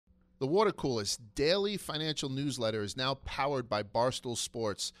The Water Coolest daily financial newsletter is now powered by Barstool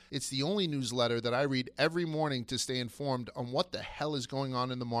Sports. It's the only newsletter that I read every morning to stay informed on what the hell is going on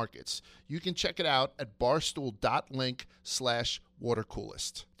in the markets. You can check it out at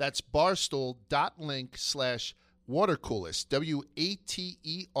barstool.link/watercoolest. That's barstool.link/watercoolest. WATERCOOLEST.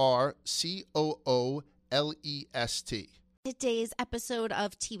 Today's episode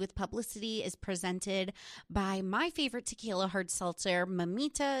of Tea with Publicity is presented by my favorite tequila hard seltzer,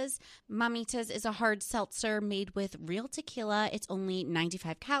 Mamitas. Mamitas is a hard seltzer made with real tequila. It's only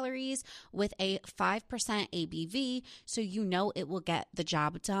 95 calories with a 5% ABV, so you know it will get the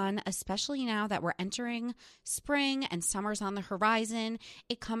job done, especially now that we're entering spring and summer's on the horizon.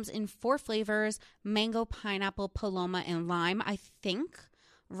 It comes in 4 flavors: mango, pineapple, paloma, and lime. I think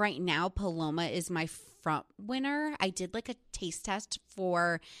right now Paloma is my front winner. I did like a taste test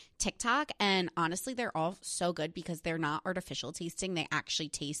for TikTok, and honestly they're all so good because they're not artificial tasting. They actually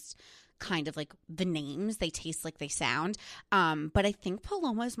taste kind of like the names. They taste like they sound. But I think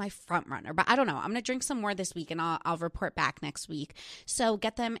Paloma is my front runner, but I don't know. I'm gonna drink some more this week and I'll report back next week. So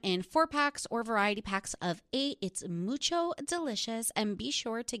get them in 4-packs or variety packs of 8. It's mucho delicious, and be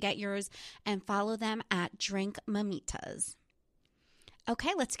sure to get yours and follow them at Drink Mamitas.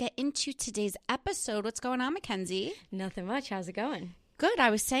 Okay, let's get into today's episode. What's going on, Mackenzie? Nothing much. How's it going? Good. I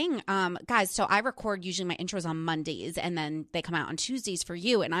was saying, guys, so I record usually my intros on Mondays, and then they come out on Tuesdays for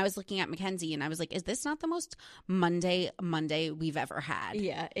you. And I was looking at Mackenzie, and I was like, is this not the most Monday we've ever had?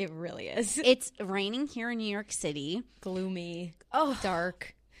 Yeah, it really is. It's raining here in New York City. Gloomy. Oh,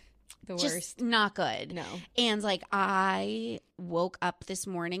 dark. The just worst. Not good. No. And like, I woke up this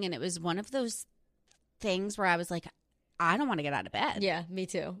morning, and it was one of those things where I was like, I don't want to get out of bed. Yeah, me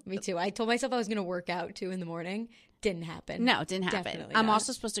too. Me too. I told myself I was going to work out too in the morning. Didn't happen. No, it didn't happen. Definitely I'm not.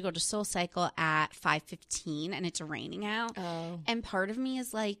 also supposed to go to Soul Cycle at 5:15, and it's raining out. Oh. And part of me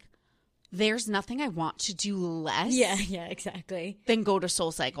is like, there's nothing I want to do less Yeah, exactly. than go to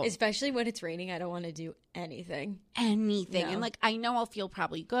Soul Cycle. Especially when it's raining, I don't want to do anything. Anything. No. And like, I know I'll feel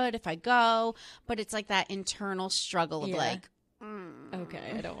probably good if I go, but it's like that internal struggle of like,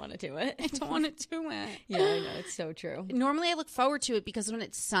 okay, I don't want to do it. I don't want to do it. Yeah, I know. It's so true. Normally I look forward to it because when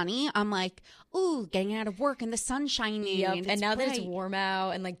it's sunny, I'm like, ooh, getting out of work and the sun's shining. Yep. And now that it's bright. warm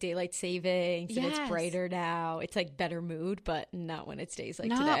out and like daylight savings and it's Yes. brighter now, it's like better mood, but not when it stays like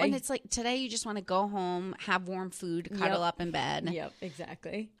Not today. when it's like today, you just want to go home, have warm food, cuddle up in bed. Yep,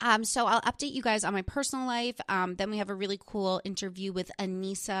 exactly. So I'll update you guys on my personal life. Then we have a really cool interview with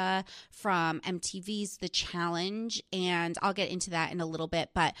Anissa from MTV's The Challenge, and I'll get into that in a little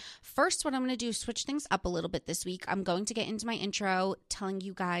bit. But first, what I'm going to do is switch things up a little bit this week. I'm going to get into my intro, telling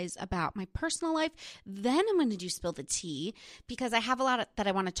you guys about my personal life. Then I'm going to do Spill the Tea because I have a lot that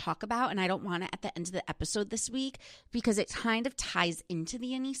I want to talk about, and I don't want it at the end of the episode this week because it kind of ties into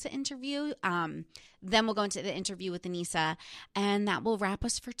the Anissa interview. Then we'll go into the interview with Anissa, and that will wrap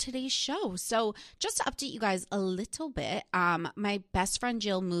us for today's show. So just to update you guys a little bit, my best friend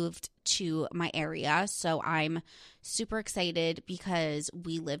Jill moved to my area, so I'm super excited because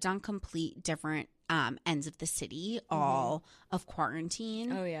we lived on complete different ends of the city all of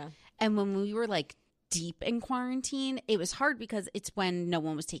quarantine. Oh, yeah. And when we were like deep in quarantine, it was hard because it's when no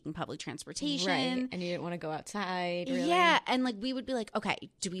one was taking public transportation. Right. And you didn't want to go outside, really. Yeah. And like we would be like, okay,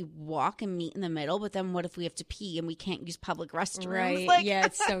 do we walk and meet in the middle? But then what if we have to pee and we can't use public restrooms? Right. Like, Yeah,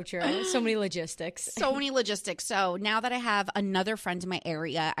 it's so true. So many logistics. so many logistics. So now that I have another friend in my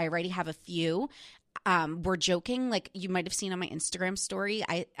area, I already have a few. We're joking, like you might have seen on my Instagram story,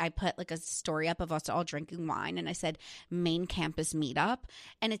 I put like a story up of us all drinking wine, and I said main campus meetup,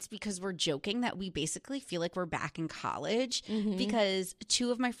 and it's because we're joking that we basically feel like we're back in college because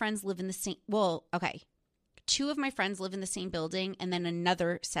 2 of my friends live in the same, two of my friends live in the same building, and then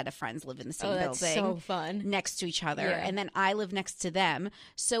another set of friends live in the same that's building. so fun. Next to each other. Yeah. And then I live next to them.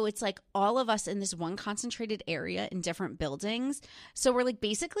 So it's like all of us in this one concentrated area in different buildings. So we're like,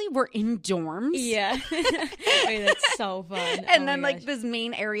 basically we're in dorms. Yeah. Wait, that's so fun. And Oh then my like gosh. this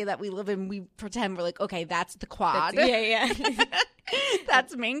main area that we live in, we pretend we're like, okay, that's the quad. Yeah.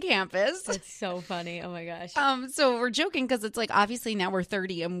 That's main campus. That's so funny. Oh my gosh. So we're joking because it's like obviously now we're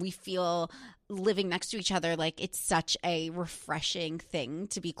 30 and we feel living next to each other like it's such a refreshing thing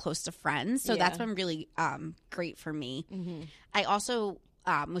to be close to friends. So that's been really great for me. I also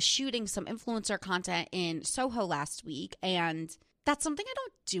was shooting some influencer content in Soho last week, and that's something I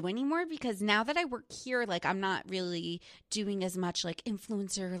don't do anymore because now that I work here, like I'm not really doing as much like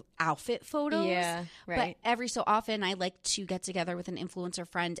influencer outfit photos. Yeah, right. But every so often I like to get together with an influencer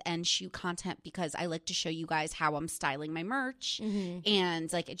friend and shoot content because I like to show you guys how I'm styling my merch.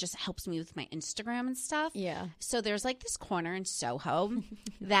 And like it just helps me with my Instagram and stuff. Yeah. So there's like this corner in Soho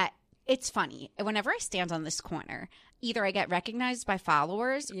that It's funny. Whenever I stand on this corner, either I get recognized by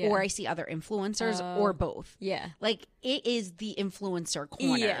followers or I see other influencers or both. Yeah. Like, it is the influencer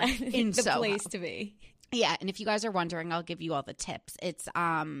corner in the Soho. place to be. Yeah, and if you guys are wondering, I'll give you all the tips. It's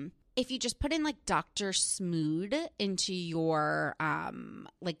if you just put in like Dr. Smood into your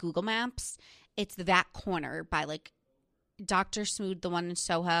like Google Maps, it's that corner by like Dr. Smood, the one in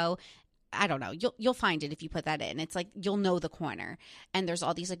Soho. I don't know. You'll find it if you put that in. It's like you'll know the corner. And there's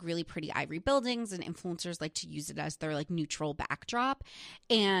all these like really pretty ivory buildings, and influencers like to use it as their like neutral backdrop.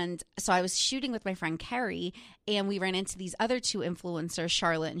 And so I was shooting with my friend Carrie, and we ran into these other two influencers,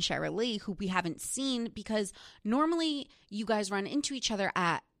 Charlotte and Cheryl Lee, who we haven't seen because normally you guys run into each other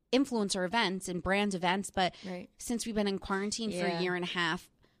at influencer events and brand events. But since we've been in quarantine for a year and a half,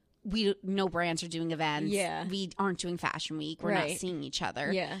 no brands are doing events. Yeah. We aren't doing fashion week. We're not seeing each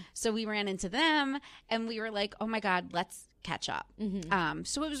other. Yeah. So we ran into them and we were like, oh my God, let's catch up. Mm-hmm.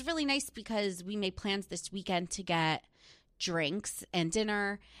 So it was really nice because we made plans this weekend to get drinks and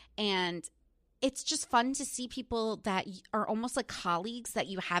dinner, and it's just fun to see people that are almost like colleagues that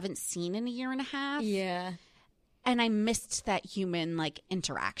you haven't seen in a year and a half. Yeah. And I missed that human like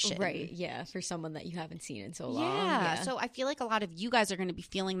interaction. Right. Yeah. For someone that you haven't seen in so long. Yeah. So I feel like a lot of you guys are going to be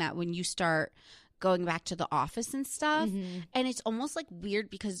feeling that when you start going back to the office and stuff. Mm-hmm. And it's almost like weird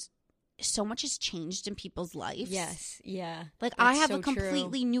because so much has changed in people's lives. Yes. Yeah. Like That's I have so a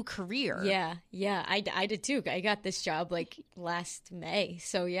completely new career. Yeah. Yeah. I did too. I got this job like last May.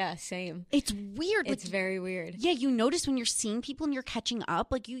 So yeah, same. It's weird. It's like, very weird. Yeah, you notice when you're seeing people and you're catching up.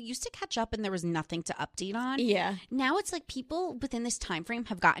 Like you used to catch up and there was nothing to update on. Yeah. Now it's like people within this time frame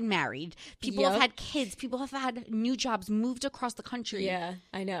have gotten married. People have had kids. People have had new jobs, moved across the country. Yeah,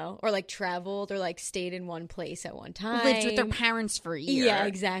 I know. Or like traveled or like stayed in one place at one time. Lived with their parents for a year. Yeah,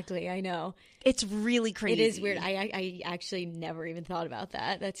 exactly. I know. It's really crazy. It is weird. I actually never even thought about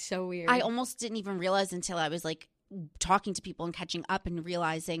that. That's so weird. I almost didn't even realize until I was like talking to people and catching up and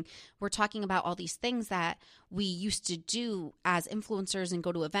realizing we're talking about all these things that we used to do as influencers and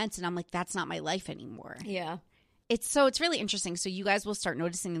go to events, and I'm like, that's not my life anymore. Yeah. It's really interesting. So you guys will start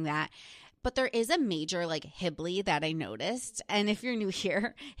noticing that. But there is a major like Hibli that I noticed. And if you're new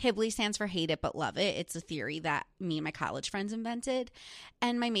here, Hibli stands for hate it but love it. It's a theory that me and my college friends invented.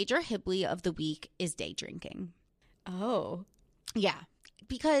 And my major Hibli of the week is day drinking. Oh. Yeah.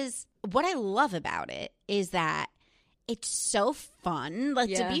 Because what I love about it is that it's so fun.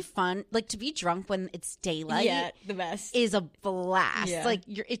 Like to be fun, like to be drunk when it's daylight. Yeah, the best. Is a blast. Yeah. Like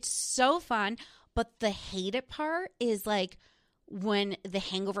it's so fun. But the hate it part is like when the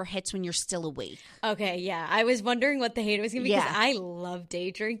hangover hits when you're still awake. Okay, yeah. I was wondering what the hate was going to be because Yeah. I love day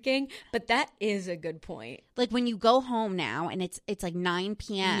drinking, but that is a good point. Like when you go home now and it's like 9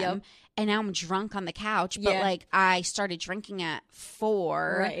 p.m. Yep. and now I'm drunk on the couch, but Yeah. like I started drinking at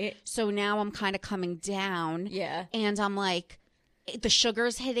 4. Right. So now I'm kind of coming down. Yeah. And I'm like, the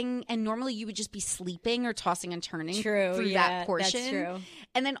sugar's hitting, and normally you would just be sleeping or tossing and turning through that portion. That's true.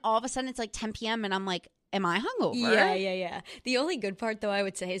 And then all of a sudden it's like 10 p.m. and I'm like, am I hungover? Yeah. The only good part, though, I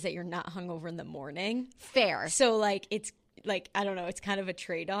would say is that you're not hungover in the morning. Fair. So, like, it's like, I don't know, it's kind of a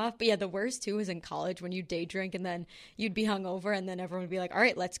trade-off. But yeah, the worst, too, is in college when you day drink and then you'd be hungover and then everyone would be like, all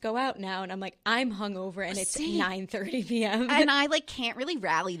right, let's go out now. And I'm like, I'm hungover and it's 9:30 p.m. And I like can't really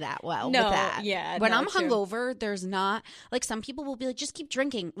rally that well No, with that. yeah, When no, I'm true. hungover, there's not like some people will be like, just keep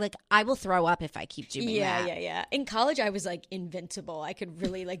drinking. Like I will throw up if I keep doing that. Yeah. In college, I was like invincible. I could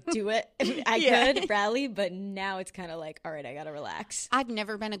really like do it. I Yeah. could rally, but now it's kind of like, all right, I gotta relax. I've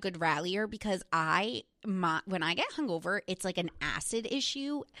never been a good rallier because when I get hungover, it's like an acid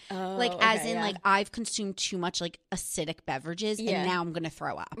issue. Oh, like as okay, in yeah. like I've consumed too much like acidic beverages Yeah. and now I'm going to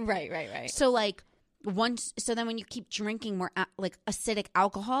throw up. Right. So like so then when you keep drinking more like acidic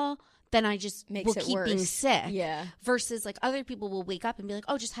alcohol, then I just Makes will it keep being worse. sick. Yeah. Versus like other people will wake up and be like,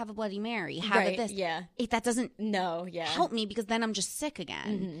 oh, just have a Bloody Mary, have Right, it this. yeah. That doesn't No, yeah. help me because then I'm just sick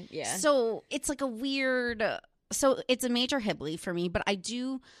again. yeah. So it's like a weird. So it's a major Hibli for me, but I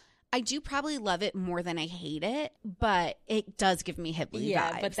do probably love it more than I hate it, but it does give me Hibli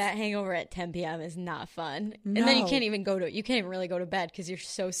vibes. But that hangover at 10 p.m. is not fun. And then you No. can't even really go to bed because you're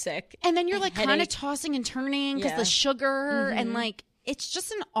so sick. And then you're like kind of headache. tossing and turning because Yeah. the sugar and like it's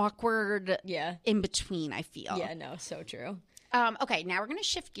just an awkward Yeah. in between, I feel. Yeah, no, so true. Okay, now we're going to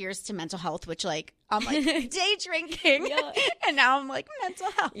shift gears to mental health, which like I'm like day drinking Yeah. and now I'm like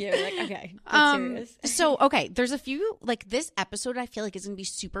mental health. Yeah, we're like, okay, that's serious. So, okay, there's a few, like this episode I feel like is going to be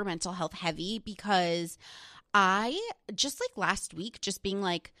super mental health heavy because I just like last week, just being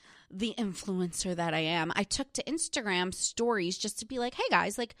like the influencer that I am, I took to Instagram stories just to be like, hey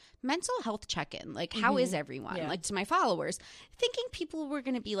guys, like mental health check-in. Like, how is everyone? Yeah. Like to my followers, thinking people were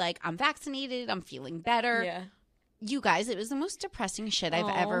going to be like, I'm vaccinated, I'm feeling better. Yeah. You guys, it was the most depressing shit I've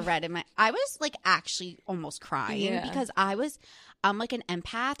ever Aw. read in my. I was like actually almost crying Yeah. because I'm like an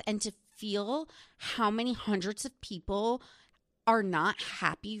empath, and to feel how many hundreds of people are not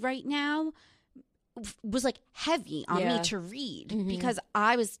happy right now was like heavy on me Yeah. to read Mhm. because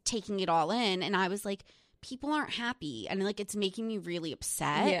I was taking it all in, and I was like, people aren't happy, and like it's making me really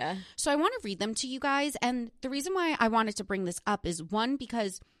upset. Yeah. So I want to read them to you guys, and the reason why I wanted to bring this up is one,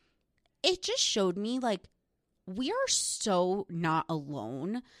 because it just showed me like we are so not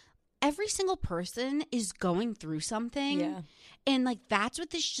alone. Every single person is going through something. Yeah. And like that's what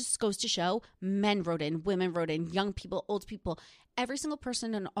this just goes to show. Men wrote in, women wrote in, young people, old people, every single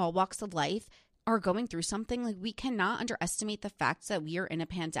person in all walks of life are going through something. Like we cannot underestimate the fact that we are in a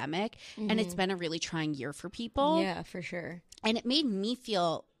pandemic and it's been a really trying year for people. Yeah, for sure. And it made me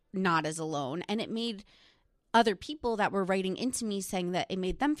feel not as alone, and it made other people that were writing into me saying that it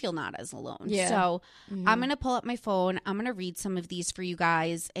made them feel not as alone. Yeah. So I'm going to pull up my phone. I'm going to read some of these for you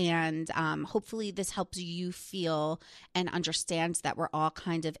guys. And hopefully this helps you feel and understand that we're all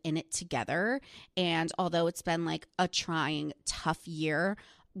kind of in it together. And although it's been like a trying, tough year,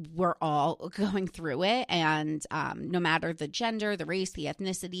 we're all going through it. And no matter the gender, the race, the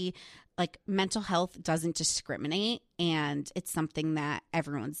ethnicity, like mental health doesn't discriminate. And it's something that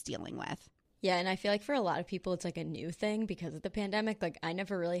everyone's dealing with. Yeah, and I feel like for a lot of people, it's like a new thing because of the pandemic. Like, I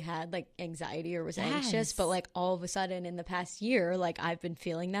never really had like anxiety or was anxious, but like all of a sudden in the past year, like I've been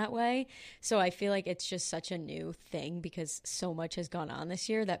feeling that way. So I feel like it's just such a new thing because so much has gone on this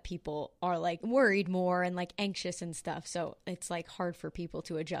year that people are like worried more and like anxious and stuff. So it's like hard for people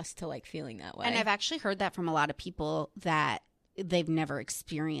to adjust to like feeling that way. And I've actually heard that from a lot of people that they've never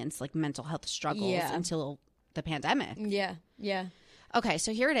experienced like mental health struggles until the pandemic. Yeah, yeah. Okay,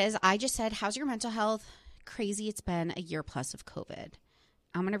 so here it is. I just said, how's your mental health? Crazy, it's been a year plus of COVID.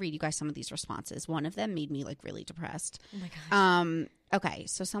 I'm going to read you guys some of these responses. One of them made me like really depressed. Oh my gosh. Okay,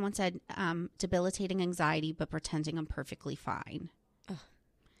 so someone said, debilitating anxiety, but pretending I'm perfectly fine. Ugh.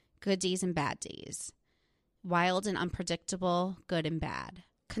 Good days and bad days. Wild and unpredictable, good and bad.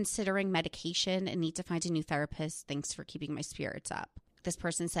 Considering medication and need to find a new therapist. Thanks for keeping my spirits up. This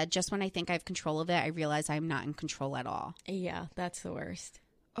person said, just when I think I have control of it, I realize I'm not in control at all. Yeah, that's the worst.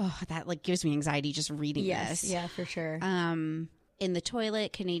 Oh, that like gives me anxiety just reading this. Yeah, for sure. In the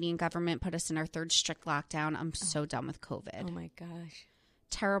toilet, Canadian government put us in our third strict lockdown. I'm so done with COVID. Oh my gosh.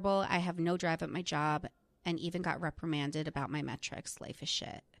 Terrible. I have no drive at my job and even got reprimanded about my metrics. Life is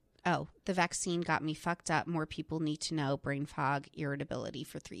shit. Oh, the vaccine got me fucked up. More people need to know. Brain fog, irritability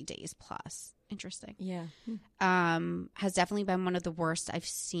for 3 days plus. Interesting. Yeah. Has definitely been one of the worst I've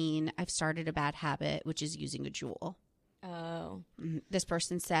seen. I've started a bad habit, which is using a Juul. Oh. This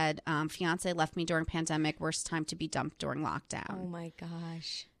person said, fiance left me during pandemic. Worst time to be dumped during lockdown. Oh my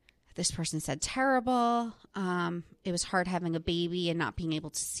gosh. This person said terrible. It was hard having a baby and not being able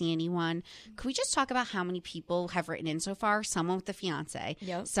to see anyone. Could we just talk about how many people have written in so far? Someone with a fiance,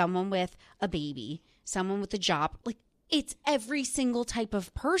 Yep. someone with a baby, someone with a job. Like it's every single type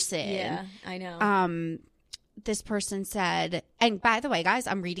of person. Yeah, I know. This person said, and by the way, guys,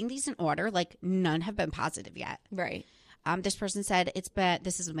 I'm reading these in order. Like none have been positive yet. Right. This person said,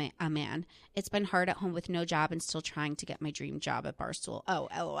 this is a man. It's been hard at home with no job and still trying to get my dream job at Barstool. Oh,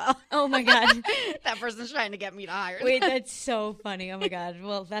 LOL. Oh my God. That person's trying to get me to hire them. Wait, that's so funny. Oh my God.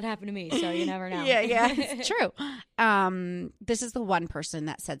 Well, that happened to me, so you never know. Yeah, it's true. This is the one person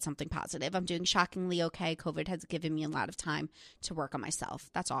that said something positive. I'm doing shockingly okay. COVID has given me a lot of time to work on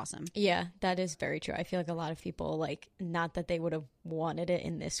myself. That's awesome. Yeah, that is very true. I feel like a lot of people, like, not that they would have wanted it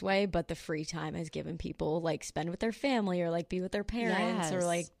in this way, but the free time has given people, like, spend with their family or, like, be with their parents or,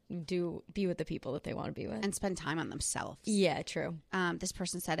 like, be with the people that they want to be with. And spend time on themselves. Yeah, true. This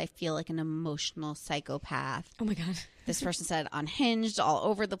person said, I feel like an emotional psychopath. Oh my God. This person said, unhinged, all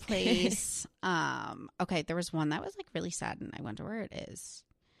over the place. Okay, there was one that was, like, really sad, and I wonder where it is.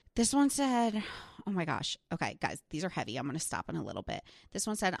 This one said, oh my gosh. Okay, guys, these are heavy. I'm going to stop in a little bit. This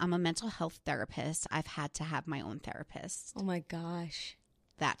one said, I'm a mental health therapist. I've had to have my own therapist. Oh my gosh.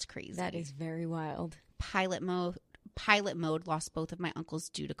 That's crazy. That is very wild. Pilot mode, lost both of my uncles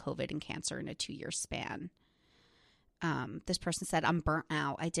due to COVID and cancer in a 2-year span. This person said, I'm burnt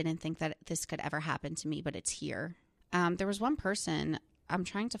out. I didn't think that this could ever happen to me, but it's here. There was one person, I'm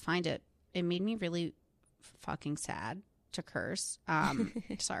trying to find it. It made me really fucking sad to curse.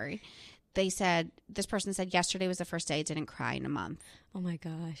 Sorry. this person said, yesterday was the first day I didn't cry in a month. Oh my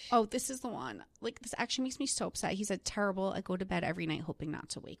gosh. Oh, this is the one. Like, this actually makes me so upset. He said, terrible. I go to bed every night hoping not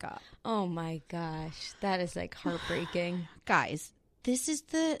to wake up. Oh my gosh. That is like heartbreaking. Guys, this is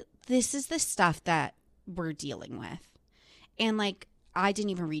the stuff that we're dealing with. And like, I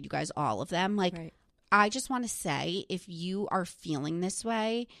didn't even read you guys all of them. Like, right. I just want to say, if you are feeling this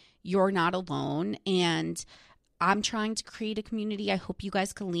way, you're not alone. And I'm trying to create a community. I hope you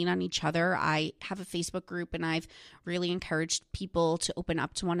guys can lean on each other. I have a Facebook group, and I've really encouraged people to open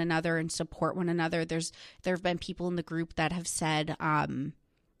up to one another and support one another. There have been people in the group that have said,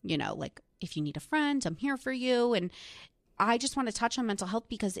 like, if you need a friend, I'm here for you. And I just want to touch on mental health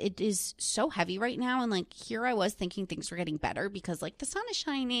because it is so heavy right now. And like, here I was thinking things were getting better because like the sun is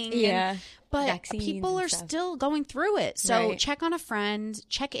shining. Yeah. But vaccines people are stuff. Still going through it. So right. Check on a friend,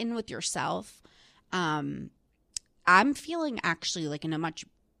 check in with yourself. I'm feeling actually like in a much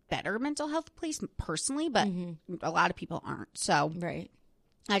better mental health place personally, but a lot of people aren't. So right.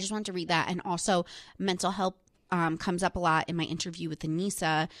 I just wanted to read that. And also mental health comes up a lot in my interview with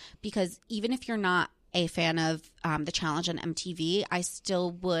Anissa, because even if you're not a fan of The Challenge on MTV, I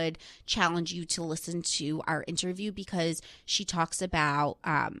still would challenge you to listen to our interview because she talks about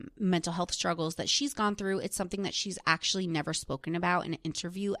mental health struggles that she's gone through. It's something that she's actually never spoken about in an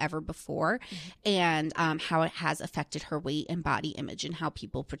interview ever before, and how it has affected her weight and body image and how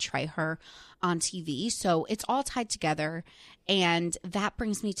people portray her on TV. So it's all tied together. And that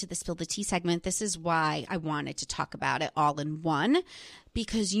brings me to the Spill the Tea segment. This is why I wanted to talk about it all in one,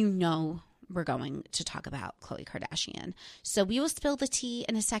 because we're going to talk about Khloe Kardashian. So we will spill the tea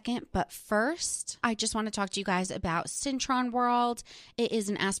in a second. But first, I just want to talk to you guys about Cintron World. It is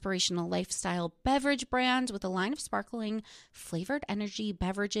an aspirational lifestyle beverage brand with a line of sparkling flavored energy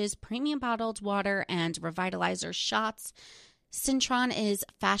beverages, premium bottled water, and revitalizer shots. Cintron is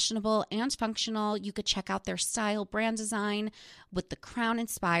fashionable and functional. You could check out their style brand design with the crown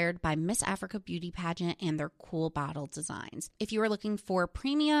inspired by Miss Africa beauty pageant and their cool bottle designs. If you are looking for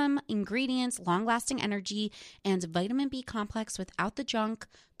premium ingredients, long-lasting energy, and vitamin B complex without the junk,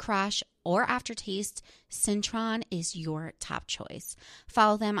 crash, or aftertaste, Cintron is your top choice.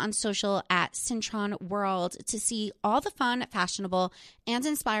 Follow them on social at Cintron World to see all the fun, fashionable, and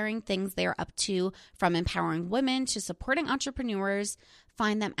inspiring things they are up to, from empowering women to supporting entrepreneurs.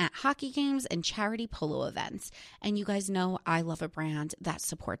 Find them at hockey games and charity polo events. And you guys know I love a brand that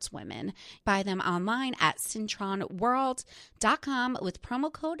supports women. Buy them online at cintronworld.com with promo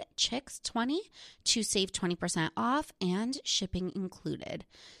code CHICKS20 to save 20% off and shipping included.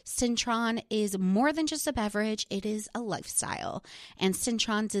 Cintron is more than just a beverage, it is a lifestyle. And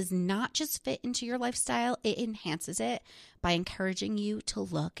Cintron does not just fit into your lifestyle, it enhances it by encouraging you to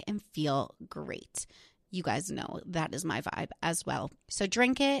look and feel great. You guys know that is my vibe as well. So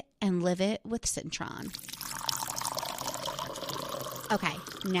drink it and live it with Cintron. Okay,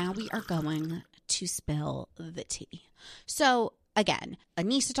 now we are going to spill the tea. So again,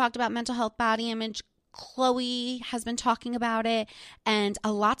 Anissa talked about mental health, body image. Khloe has been talking about it, and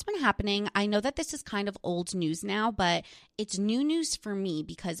a lot's been happening. I know that this is kind of old news now, but it's new news for me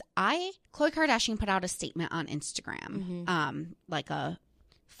because Khloe Kardashian put out a statement on Instagram, like a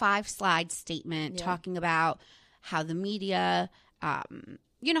 5-slide statement talking about how the media, how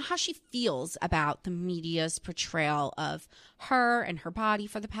she feels about the media's portrayal of her and her body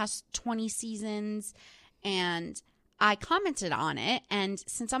for the past 20 seasons. And I commented on it. And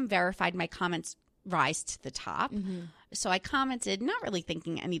since I'm verified, my comments rise to the top. So I commented, not really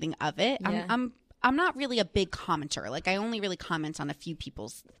thinking anything of it. Yeah. I'm not really a big commenter. Like, I only really comment on a few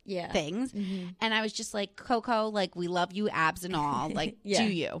people's things. And I was just like, Coco, like, we love you, abs and all. Like, do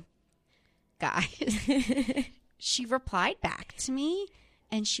you? Guys. She replied back to me,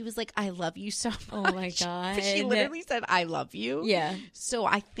 and she was like, I love you so much. Oh, my God. She literally said, I love you. Yeah. So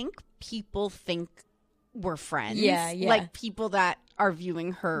I think people think we're friends. Yeah. Like, people that are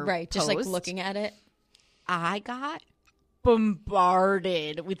viewing her right, just, like, post. looking at it. I got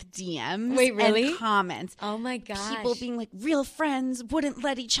bombarded with DMs and comments. Oh my gosh. People being like, real friends wouldn't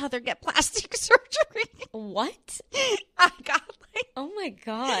let each other get plastic surgery. What? I got like, oh my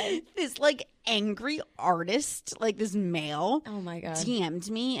God. This like angry artist, like this male, oh my God, DM'd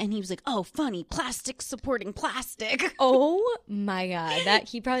me, and he was like, oh, funny, plastic supporting plastic. Oh my God. That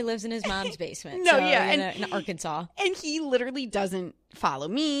he probably lives in his mom's basement. No, yeah. In Arkansas. And he literally doesn't follow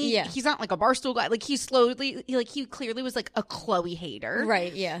me. Yeah. He's not like a Barstool guy. Like, he clearly was like a Khloe hater.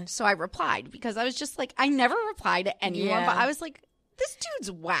 Right, yeah. So I replied because I was just like, I never reply to anyone, but I was like, this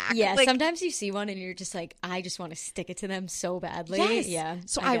dude's whack. Yeah, like, sometimes you see one and you're just like, I just want to stick it to them so badly. yes. Yeah.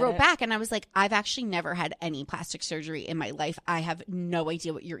 So I wrote it. back and I was like, I've actually never had any plastic surgery in my life. I have no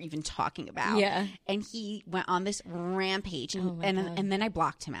idea what you're even talking about. Yeah. And he went on this rampage, and Oh my God. and then I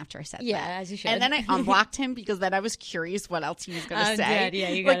blocked him after I said Yeah, that. as you should. And then I unblocked him because then I was curious what else he was going to say. Dead. Yeah,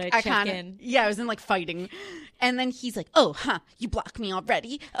 you gotta I check kinda- in. Yeah, I was in like fighting. And then he's like, oh, you blocked me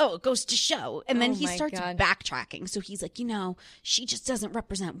already? Oh, it goes to show. And then Oh he my starts God. backtracking. So he's like, she just doesn't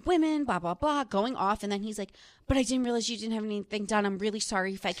represent women, blah, blah, blah, going off. And then he's like, but I didn't realize you didn't have anything done. I'm really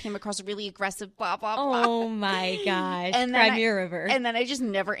sorry if I came across really aggressive, blah, blah, blah. Oh my gosh. And then Crimea River. And then I just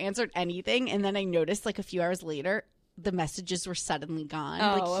never answered anything. And then I noticed like a few hours later, the messages were suddenly gone.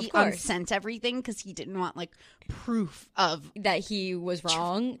 Oh, like of he course. unsent everything because he didn't want like proof of that he was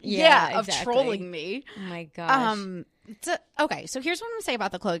wrong. of exactly. trolling me. Oh my gosh. Okay, so here's what I'm gonna say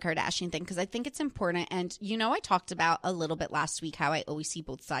about the Khloe Kardashian thing because I think it's important. And I talked about a little bit last week how I always see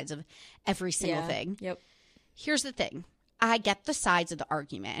both sides of every single thing. Yep. Here's the thing. I get the sides of the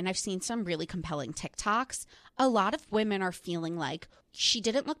argument, and I've seen some really compelling TikToks. A lot of women are feeling like she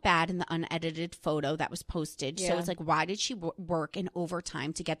didn't look bad in the unedited photo that was posted. So Yeah. it's like, why did she work in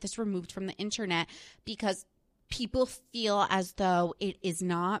overtime to get this removed from the internet? Because people feel as though it is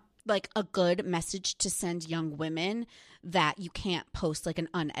not like a good message to send young women that you can't post like an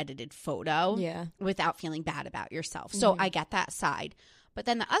unedited photo Yeah. without feeling bad about yourself. So I get that side. But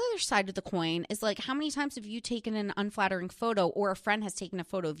then the other side of the coin is like, how many times have you taken an unflattering photo or a friend has taken a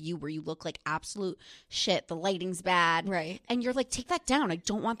photo of you where you look like absolute shit, the lighting's bad. Right. And you're like, take that down. I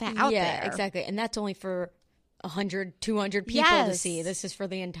don't want that out there. Yeah, exactly. And that's only for 100, 200 people to Yes. see. This is for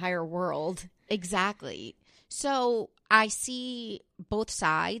the entire world. Exactly. So I see both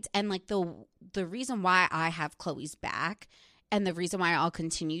sides, and like the reason why I have Khloe's back and the reason why I'll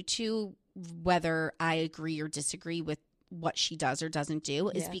continue to, whether I agree or disagree with what she does or doesn't do,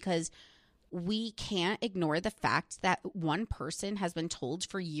 is because we can't ignore the fact that one person has been told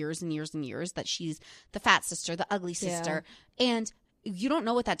for years and years and years that she's the fat sister, the ugly sister, and you don't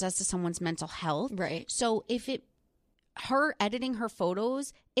know what that does to someone's mental health. Right. So if her editing her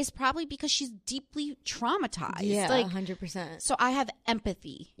photos is probably because she's deeply traumatized. Yeah, like 100%. so I have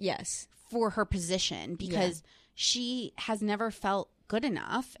empathy Yes. for her position because she has never felt good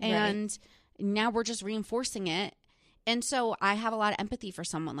enough, and now we're just reinforcing it. And so I have a lot of empathy for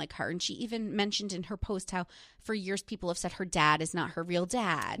someone like her. And she even mentioned in her post how for years people have said her dad is not her real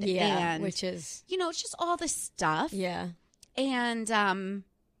dad. Yeah, and, which is... it's just all this stuff. Yeah. And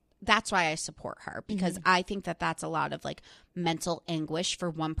that's why I support her, because I think that that's a lot of like mental anguish for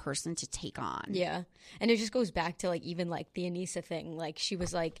one person to take on. Yeah. And it just goes back to like even like the Anissa thing. Like she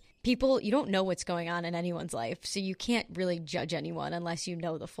was like, people, you don't know what's going on in anyone's life. So you can't really judge anyone unless you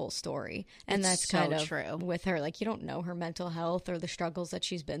know the full story. And It's that's so kind of true. with her. Like you don't know her mental health or the struggles that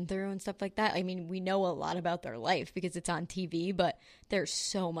she's been through and stuff like that. I mean, we know a lot about their life because it's on TV, but there's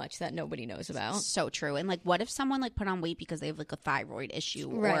so much that nobody knows about. So true. And like, what if someone like put on weight because they have like a thyroid issue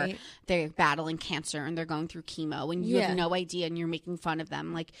or Right. they're battling cancer and they're going through chemo and you have no idea and you're making fun of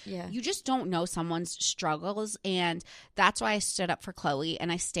them? Like, you just don't know someone's struggles. And that's why I stood up for Khloe,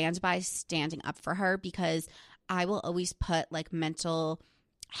 and I stand by standing up for her, because I will always put like mental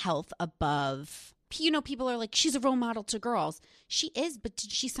health above. People are like, she's a role model to girls. She is, but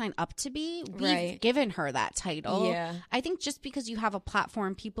did she sign up to be? We've given her that title. Yeah. I think just because you have a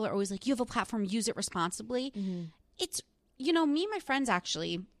platform, people are always like, you have a platform, use it responsibly. It's, me and my friends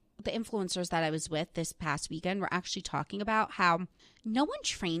actually, the influencers that I was with this past weekend, were actually talking about how no one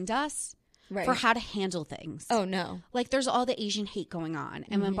trained us for how to handle things. Oh, no. Like there's all the Asian hate going on.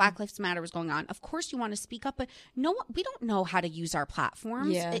 And when Black Lives Matter was going on, of course you want to speak up, but we don't know how to use our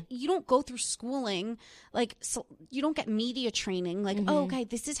platforms. Yeah. You don't go through schooling. Like, so you don't get media training. Like, oh, okay,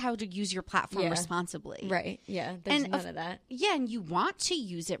 this is how to use your platform responsibly. Right. Yeah. There's none of that. Yeah. And you want to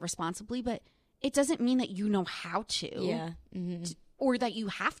use it responsibly, but it doesn't mean that you know how to. Yeah. Or that you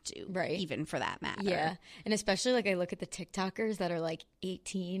have to, Right. even for that matter. Yeah. And especially like I look at the TikTokers that are like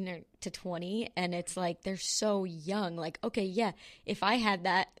 18 or to 20, and it's like they're so young. Like, okay, yeah, if I had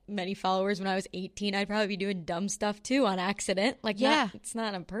that many followers when I was 18, I'd probably be doing dumb stuff too on accident. Like, it's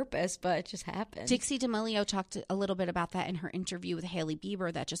not on purpose, but it just happens. Dixie D'Amelio talked a little bit about that in her interview with Hailey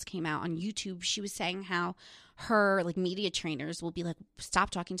Bieber that just came out on YouTube. She was saying how her like media trainers will be like, stop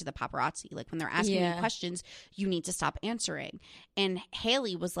talking to the paparazzi. Like when they're asking you questions, you need to stop answering. And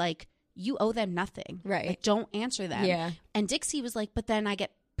Hailey was like, you owe them nothing. Right. Like, don't answer them. Yeah. And Dixie was like, but then I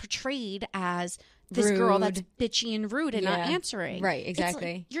get portrayed as this girl that's bitchy and rude and not answering. Right, It's like,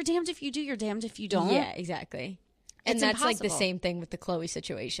 exactly. you're damned if you do, you're damned if you don't. Yeah, exactly. And It's that's like the impossible. same thing with the Chloe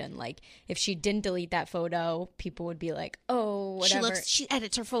situation. Like, if she didn't delete that photo, people would be like, oh, whatever. She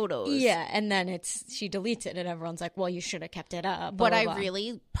edits her photos. Yeah, and then she deletes it, and everyone's like, well, you should have kept it up. What blah, I blah, blah.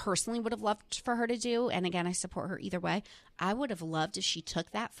 really personally would have loved for her to do, and again, I support her either way, I would have loved if she took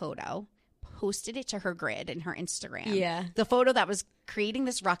that photo, posted it to her grid in her Instagram. Yeah. The photo that was creating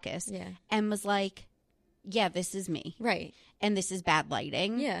this ruckus. Yeah. And was like, yeah, this is me. Right. And this is bad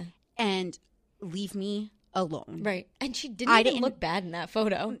lighting. Yeah. And leave me alone. Right. And she I didn't even didn't- look bad in that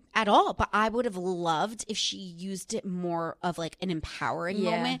photo. At all. But I would have loved if she used it more of like an empowering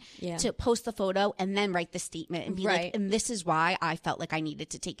Yeah, moment yeah. to post the photo and then write the statement and be Right. like, and this is why I felt like I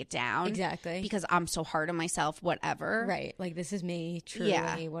needed to take it down. Exactly. Because I'm so hard on myself, whatever. Right. Like, this is me, truly,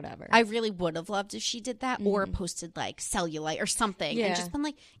 Yeah. whatever. I really would have loved if she did that or posted like cellulite or something Yeah. and just been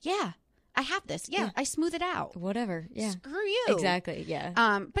like, yeah, I have this. Yeah, I smooth it out. Whatever. Yeah. Screw you. Exactly.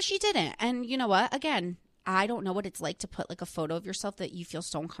 Yeah. But she didn't. And you know what? Again, I don't know what it's like to put like a photo of yourself that you feel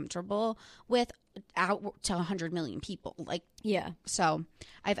so uncomfortable with out to 100 million people. Like, yeah. so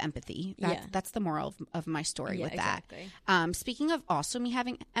I have empathy. Yeah. That's the moral of my story Yeah, with that. exactly. Speaking of also me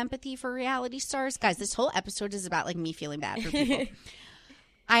having empathy for reality stars, guys, this whole episode is about like me feeling bad for people.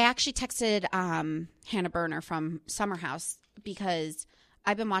 I actually texted Hannah Berner from Summer House because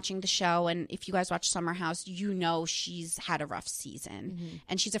I've been watching the show, and if you guys watch Summer House, you know she's had a rough season,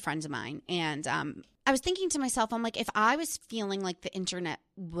 and she's a friend of mine. And I was thinking to myself, I'm like, if I was feeling like the internet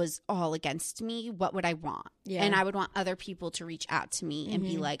was all against me, what would I want? Yeah. And I would want other people to reach out to me and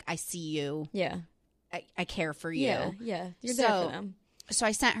be like, I see you. Yeah. I care for you. Yeah. Yeah. You're So- there for them. So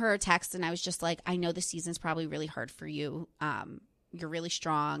I sent her a text and I was just like, I know this season's probably really hard for you. You're really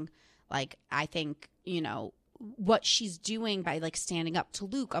strong. Like, I think, you know, what she's doing by like standing up to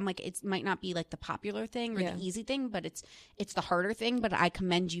Luke, I'm like, it might not be like the popular thing or Yeah. the easy thing, but it's the harder thing. But I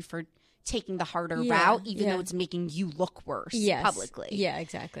commend you for taking the harder Yeah, route, even yeah. though it's making you look worse Yes. publicly. Yeah,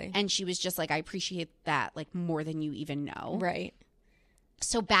 exactly. And she was just like, I appreciate that like more than you even know. Right.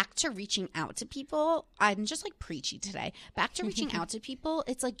 So back to reaching out to people, I'm just like preachy today. Back to reaching out to people,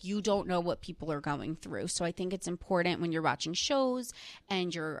 it's like you don't know what people are going through. So I think it's important when you're watching shows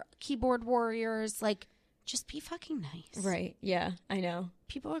and you're keyboard warriors, like just be fucking nice. Right. Yeah. I know.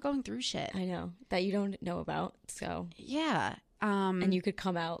 People are going through shit. I know that you don't know about. So, Yeah. and you could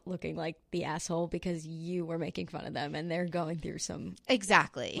come out looking like the asshole because you were making fun of them and they're going through some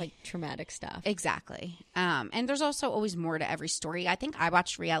Exactly. like traumatic stuff. Exactly. And there's also always more to every story. I think I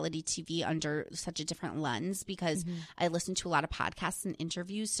watch reality TV under such a different lens because I listen to a lot of podcasts and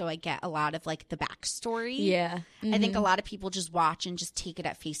interviews, so I get a lot of like the backstory. Yeah. I think a lot of people just watch and just take it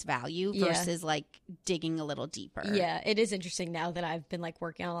at face value Yeah. versus like digging a little deeper. Yeah, it is interesting now that I've been like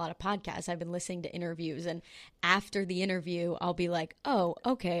working on a lot of podcasts. I've been listening to interviews, and after the interview, I'll be like, oh,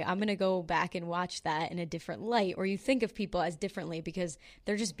 okay, I'm going to go back and watch that in a different light. Or you think of people as differently because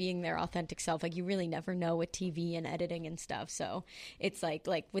they're just being their authentic self. Like, you really never know with TV and editing and stuff. So it's like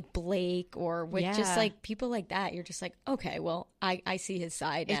with Blake or with just Yeah. like people like that, you're just like, okay, well, I see his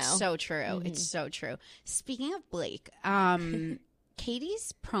side now. It's so true. It's so true. Speaking of Blake,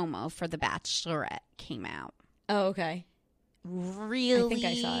 Katie's promo for The Bachelorette came out. Oh, okay. Really I think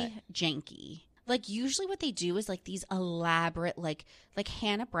I saw it. janky. Like usually what they do is like these elaborate like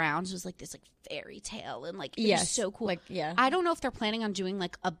Hannah Brown's was like this like fairy tale and like it was Yes. so cool. Like, yeah. I don't know if they're planning on doing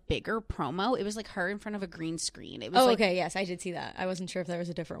like a bigger promo. It was like her in front of a green screen. It was Oh, like okay. Yes, I did see that. I wasn't sure if there was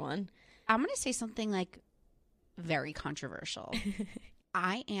a different one. I'm going to say something like very controversial.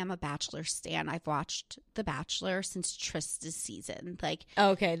 I am a Bachelor stan. I've watched The Bachelor since Trista's season. Like,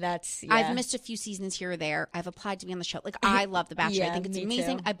 Okay, that's yeah. I've missed a few seasons here or there. I've applied to be on the show. Like, I love The Bachelor. I Yeah, think it's me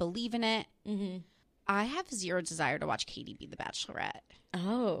amazing. too. I believe in it. Mm-hmm. I have zero desire to watch Katie be The Bachelorette.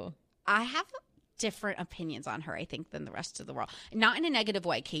 Oh, I have different opinions on her, I think, than the rest of the world. Not in a negative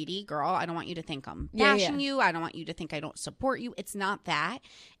way. Katie, girl, I don't want you to think I'm Yeah, bashing yeah. you. I don't want you to think I don't support you. It's not that.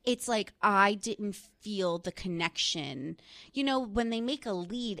 It's like I didn't feel the connection. You know, when they make a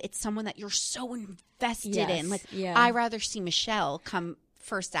lead, it's someone that you're so invested Yes, in. Like, yeah. I rather see Michelle come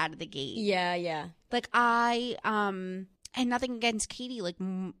first out of the gate. yeah, yeah. Like, and nothing against Katie. Like,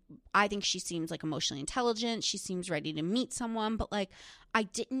 I think she seems like emotionally intelligent. She seems ready to meet someone, but like, I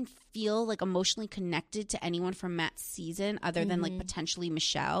didn't feel like emotionally connected to anyone from Matt's season other than like potentially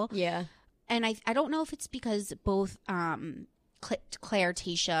Michelle. Yeah. And I don't know if it's because both Claire,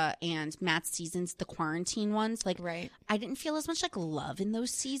 Tasha, and Matt's seasons, the quarantine ones, like Right. I didn't feel as much like love in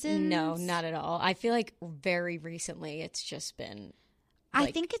those seasons. No, not at all. I feel like very recently it's just been I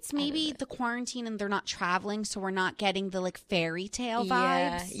like, think it's out of maybe it. the quarantine and they're not traveling, so we're not getting the like fairy tale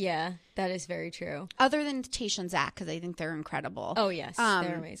Yeah, vibes. yeah. That is very true. Other than Tasha and Zach, because I think they're incredible. Oh, yes.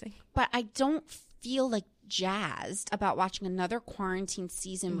 They're amazing. But I don't feel like jazzed about watching another quarantine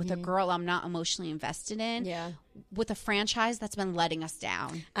season with a girl I'm not emotionally invested in. Yeah. With a franchise that's been letting us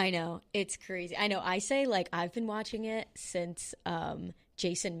down. I know. It's crazy. I know. I say, like, I've been watching it since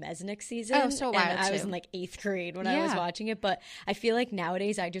Jason Mesnick season. Oh, so a while, and I was too. in like 8th grade when I was Yeah. watching it. But I feel like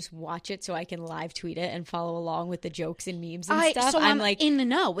nowadays I just watch it so I can live tweet it and follow along with the jokes and memes and stuff. So I'm like in the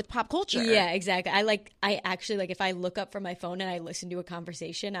know with pop culture. Yeah, exactly. I actually, like, if I look up from my phone and I listen to a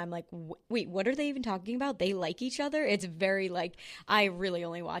conversation, I'm like, wait, what are they even talking about? They like each other? It's very, like, I really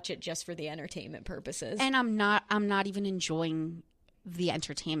only watch it just for the entertainment purposes. And I'm not even enjoying the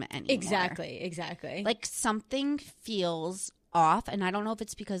entertainment anymore. Exactly. Like, something feels off, and I don't know if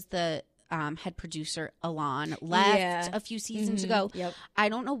it's because the head producer Alon left a few seasons ago. Yep. I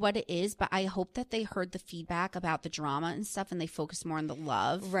don't know what it is, but I hope that they heard the feedback about the drama and stuff and they focus more on the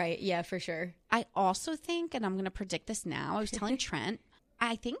love. Right. Yeah, for sure. I also think, and I'm going to predict this now, I was telling Trent,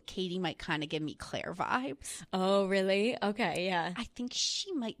 I think Katie might kind of give me Claire vibes. Oh, really? Okay, yeah. I think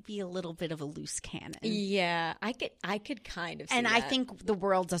she might be a little bit of a loose cannon. Yeah, I could kind of see And that. I think the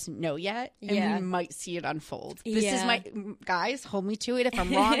world doesn't know yet, and Yeah. we might see it unfold. This is Yeah. my guys. Hold me to it. If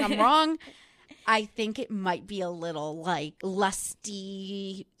I'm wrong, I'm wrong. I think it might be a little like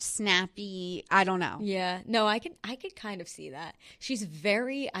lusty, snappy. I don't know. Yeah. No, I could kind of see that.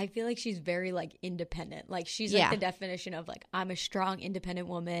 I feel like she's very, like, independent. Like, she's like Yeah. the definition of, like, I'm a strong, independent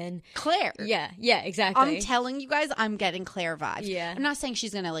woman. Claire. Yeah, exactly. I'm telling you guys, I'm getting Claire vibes. Yeah. I'm not saying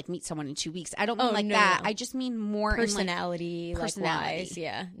she's gonna like meet someone in 2 weeks. I don't mean Oh, like no, that. no. I just mean more personality, in like personality. Wise.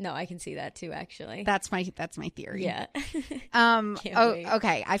 Yeah. No, I can see that too, actually. That's my theory. Yeah. Can't wait.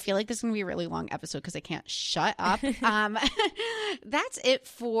 Okay. I feel like this is gonna be a really long episode because I can't shut up. That's it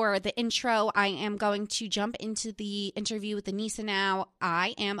for the intro. I am going to jump into the interview with Aneesa now.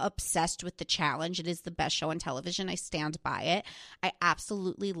 I am obsessed with The Challenge. It is the best show on television. I stand by it. I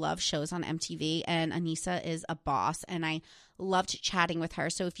absolutely love shows on MTV, and Aneesa is a boss, and I loved chatting with her.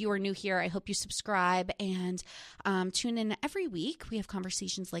 So if you are new here, I hope you subscribe and tune in every week. We have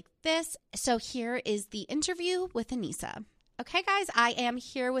conversations like this. So here is the interview with Aneesa. Okay, guys, I am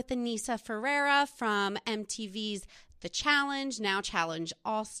here with Aneesa Ferreira from MTV's The Challenge, now Challenge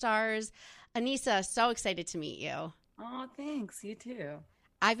All-Stars. Aneesa, so excited to meet you. Oh, thanks. You too.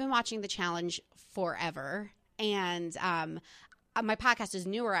 I've been watching The Challenge forever, and my podcast is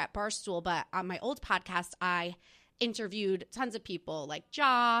newer at Barstool, but on my old podcast, I interviewed tons of people like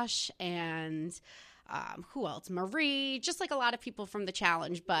Josh and who else? Marie, just like a lot of people from The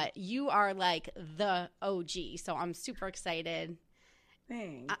Challenge, but you are like the OG, so I'm super excited.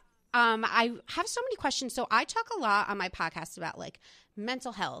 Thanks. I have so many questions. So I talk a lot on my podcast about like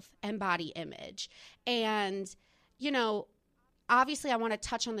mental health and body image. And, you know, obviously I want to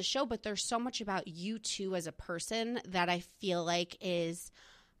touch on the show, but there's so much about you too as a person that I feel like is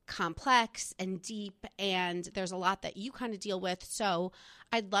complex and deep, and there's a lot that you kind of deal with. So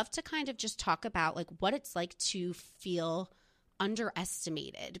I'd love to kind of just talk about like what it's like to feel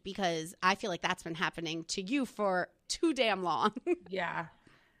underestimated, because I feel like that's been happening to you for too damn long. Yeah.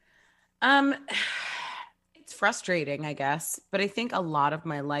 It's frustrating, I guess, but I think a lot of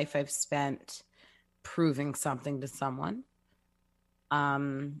my life I've spent proving something to someone.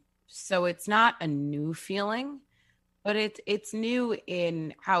 So it's not a new feeling, but it's new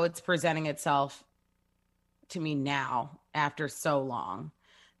in how it's presenting itself to me now after so long,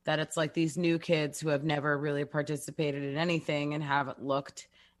 that it's like these new kids who have never really participated in anything and haven't looked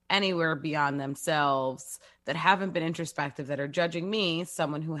anywhere beyond themselves, that haven't been introspective, that are judging me,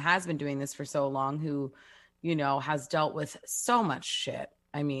 someone who has been doing this for so long, who, you know, has dealt with so much shit.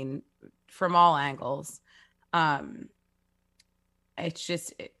 I mean, from all angles. It's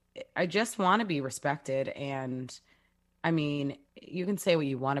just, I just want to be respected. And I mean, you can say what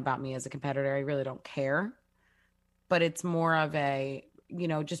you want about me as a competitor. I really don't care. But it's more of a, you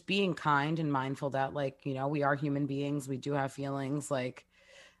know, just being kind and mindful that, like, you know, we are human beings. We do have feelings. Like,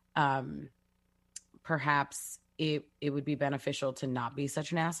 perhaps it would be beneficial to not be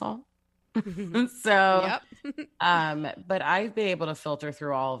such an asshole. So, but I've been able to filter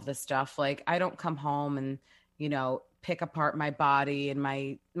through all of this stuff. Like, I don't come home and, you know, pick apart my body and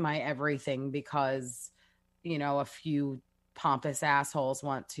my everything because, you know, a few pompous assholes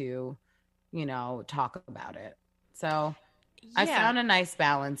want to, you know, talk about it. So I found a nice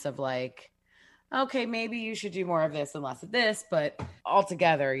balance of like, okay, maybe you should do more of this and less of this, but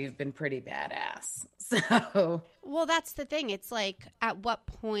altogether you've been pretty badass. So, well, that's the thing. It's like, at what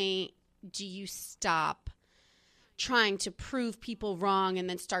point do you stop trying to prove people wrong and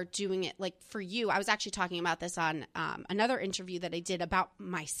then start doing it? Like, for you, I was actually talking about this on another interview that I did about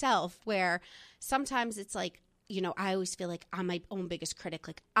myself, where sometimes it's like, I always feel like I'm my own biggest critic.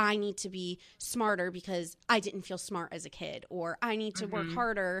 Like, I need to be smarter because I didn't feel smart as a kid, or I need to work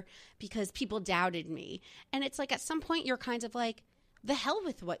harder because people doubted me. And it's like, at some point you're kind of like, the hell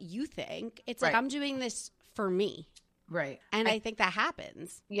with what you think. It's like, I'm doing this for me. Right. And I think that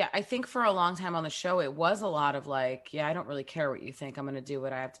happens. Yeah. I think for a long time on the show, it was a lot of like, yeah, I don't really care what you think. I'm going to do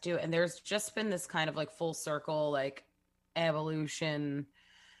what I have to do. And there's just been this kind of like full circle, like evolution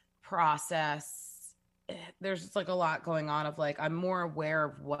process. There's just like a lot going on of like, I'm more aware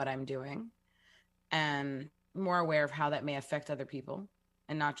of what I'm doing and more aware of how that may affect other people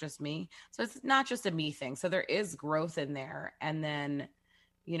and not just me. So it's not just a me thing. So there is growth in there. And then,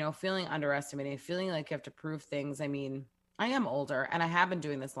 feeling underestimated, feeling like you have to prove things. I mean, I am older and I have been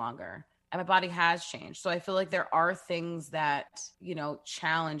doing this longer and my body has changed. So I feel like there are things that,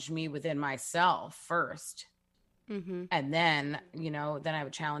 challenge me within myself first. Mm-hmm. And then, then I have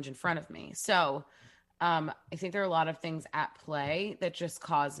a challenge in front of me. So I think there are a lot of things at play that just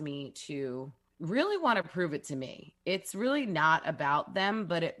cause me to really want to prove it to me. It's really not about them,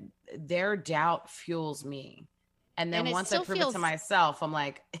 but their doubt fuels me. And then once I prove it to myself, I'm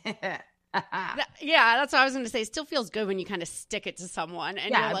like, yeah, that's what I was going to say. It still feels good when you kind of stick it to someone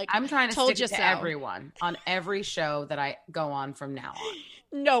and you're like, I'm trying to stick it to everyone on every show that I go on from now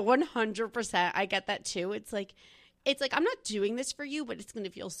on. No, 100%. I get that too. It's like, I'm not doing this for you, but it's going to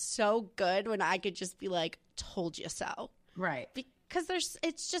feel so good when I could just be like, told you so. Right. Because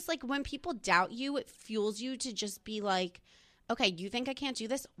it's just like when people doubt you, it fuels you to just be like, okay, you think I can't do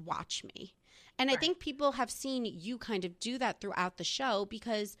this? Watch me. And I think people have seen you kind of do that throughout the show,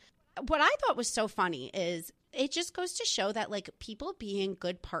 because what I thought was so funny is it just goes to show that like people being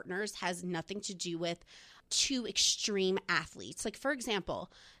good partners has nothing to do with two extreme athletes. Like, for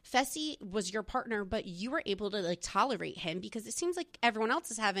example, Fessy was your partner, but you were able to like tolerate him because it seems like everyone else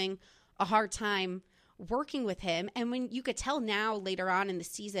is having a hard time working with him. And when you could tell now later on in the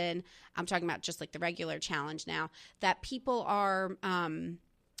season, I'm talking about just like the regular challenge now, that people are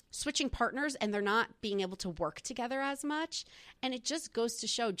switching partners and they're not being able to work together as much. And it just goes to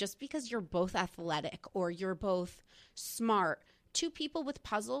show, just because you're both athletic or you're both smart, two people with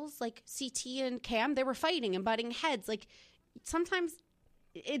puzzles like CT and Cam, they were fighting and butting heads. Like, sometimes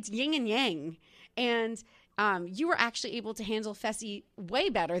it's yin and yang. And you were actually able to handle Fessy way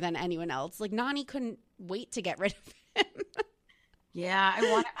better than anyone else. Like, Nany couldn't wait to get rid of him. Yeah,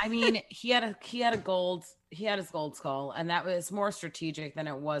 he had his gold skull, and that was more strategic than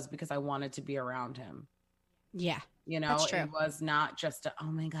it was because I wanted to be around him. Yeah. That's true. It was not just oh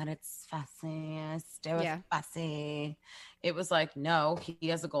my God, it's Fessy. Stay with Fessy. It was like, no, he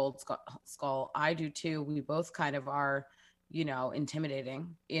has a gold skull. I do too. We both kind of are,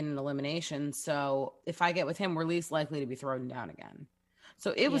 intimidating in an elimination. So if I get with him, we're least likely to be thrown down again.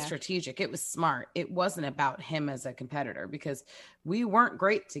 So it was strategic. It was smart. It wasn't about him as a competitor because we weren't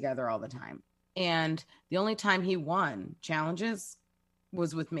great together all the time. And the only time he won challenges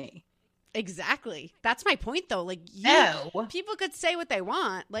was with me. Exactly. That's my point, though. Like, people could say what they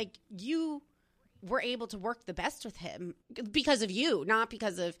want. Like, you were able to work the best with him because of you, not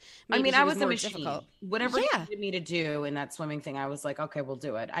because of maybe I was a machine. Difficult. Whatever he needed me to do in that swimming thing, I was like, okay, we'll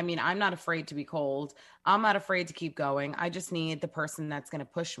do it. I mean, I'm not afraid to be cold. I'm not afraid to keep going. I just need the person that's going to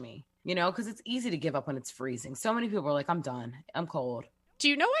push me, because it's easy to give up when it's freezing. So many people are like, I'm done. I'm cold. Do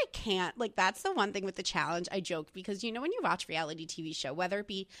you know I can't? Like, that's the one thing with the challenge. I joke because, when you watch reality TV show, whether it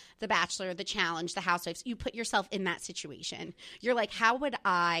be The Bachelor, The Challenge, The Housewives, you put yourself in that situation. You're like, how would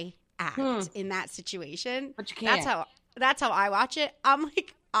I act in that situation? But you can't. That's how I watch it. I'm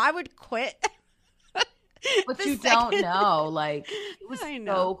like, I would quit. But you don't know. Like, it was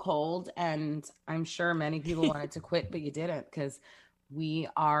so cold, and I'm sure many people wanted to quit, but you didn't because we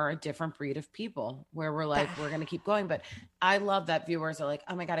are a different breed of people where we're like, we're going to keep going. But I love that viewers are like,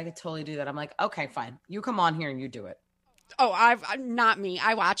 oh my God, I could totally do that. I'm like, okay, fine. You come on here and you do it. Oh, I'm not me.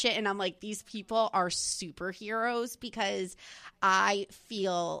 I watch it and I'm like, these people are superheroes because I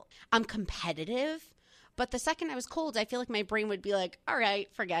feel I'm competitive. But the second I was cold, I feel like my brain would be like, all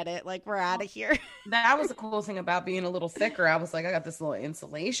right, forget it. Like, we're out of here. That was the cool thing about being a little thicker. I was like, I got this little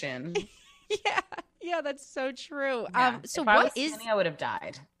insulation. Yeah, that's so true. Yeah. So if I was skinny, I would have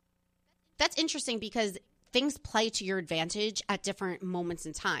died. That's interesting because things play to your advantage at different moments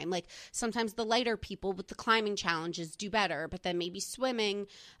in time. Like, sometimes the lighter people with the climbing challenges do better, but then maybe swimming,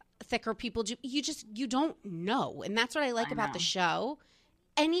 thicker people do. You don't know. And that's what I like about the show.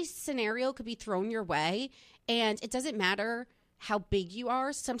 Any scenario could be thrown your way, and it doesn't matter how big you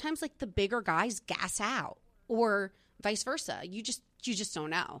are. Sometimes, like, the bigger guys gas out, or vice versa. You just don't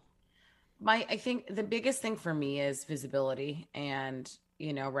know. I think the biggest thing for me is visibility and,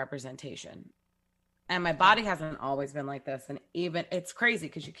 representation. And my body hasn't always been like this. And even it's crazy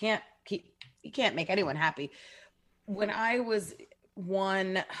because you can't make anyone happy. When I was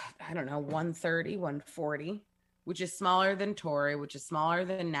 130, 140, which is smaller than Tori, which is smaller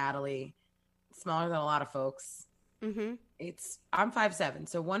than Natalie, smaller than a lot of folks. Mm-hmm. I'm 5'7",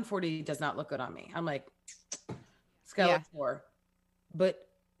 so 140 does not look good on me. I'm like Skeletor. But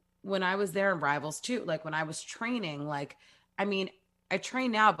when I was there in Rivals too, like when I was training, like, I mean, I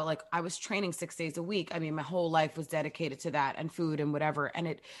train now, but like I was training 6 days a week. I mean, my whole life was dedicated to that and food and whatever. And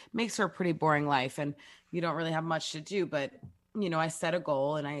it makes for a pretty boring life and you don't really have much to do. But, you know, I set a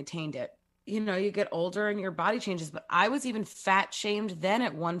goal and I attained it. You know, you get older and your body changes. But I was even fat shamed then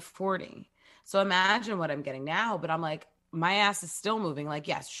at 140. So imagine what I'm getting now. But I'm like, my ass is still moving. Like,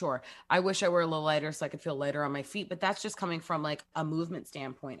 yes, sure. I wish I were a little lighter so I could feel lighter on my feet. But that's just coming from like a movement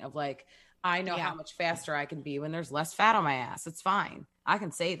standpoint of like, I know how much faster I can be when there's less fat on my ass. It's fine. I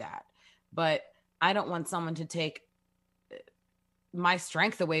can say that. But I don't want someone to take my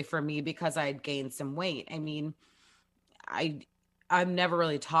strength away from me because I'd gained some weight. I mean, I've never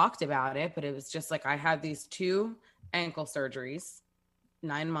really talked about it, but it was just like I had these 2 ankle surgeries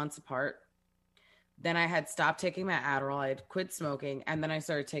 9 months apart. Then I had stopped taking my Adderall. I had quit smoking. And then I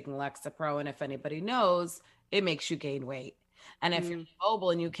started taking Lexapro. And if anybody knows, it makes you gain weight. And if you're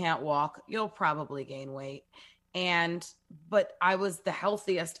mobile and you can't walk, you'll probably gain weight. But I was the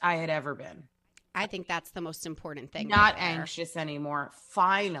healthiest I had ever been. I think that's the most important thing. Not anxious anymore.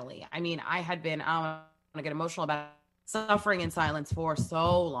 Finally. I mean, I had been, I don't want to get emotional about it, suffering in silence for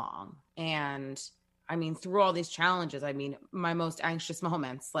so long. And I mean, through all these challenges, I mean, my most anxious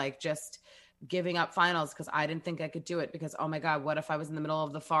moments, like just giving up finals because I didn't think I could do it because, oh my God, what if I was in the middle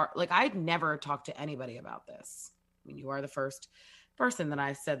of like I'd never talked to anybody about this. I mean, you are the first person that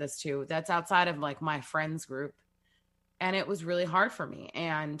I said this to that's outside of like my friends group. And it was really hard for me.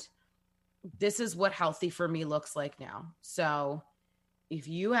 And this is what healthy for me looks like now. So if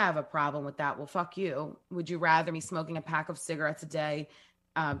you have a problem with that, well, fuck you. Would you rather me smoking a pack of cigarettes a day,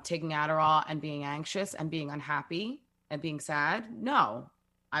 taking Adderall and being anxious and being unhappy and being sad? No,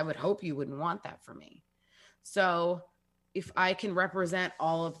 I would hope you wouldn't want that for me. So if I can represent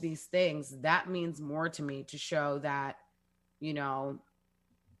all of these things, that means more to me to show that, you know,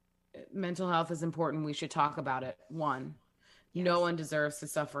 mental health is important. We should talk about it. One, no one deserves to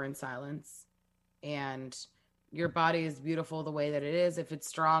suffer in silence. And your body is beautiful the way that it is. If it's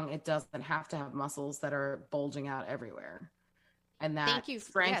strong, it doesn't have to have muscles that are bulging out everywhere. And that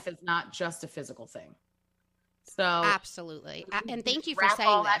strength is not just a physical thing. So absolutely. And thank you for saying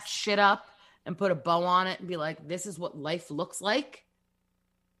all this. That shit up and put a bow on it and be like, this is what life looks like.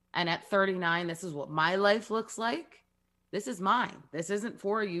 And at 39, this is what my life looks like. This is mine. This isn't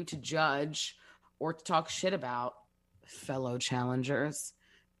for you to judge or to talk shit about, fellow challengers.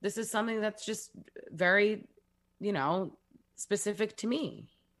 This is something that's just very, you know, specific to me.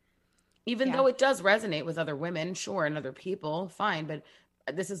 Even though it does resonate with other women, sure, and other people, fine. But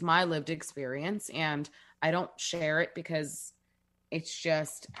this is my lived experience. And I don't share it because it's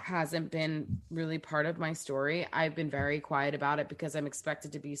just hasn't been really part of my story. I've been very quiet about it because I'm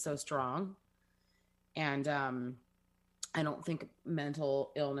expected to be so strong. And I don't think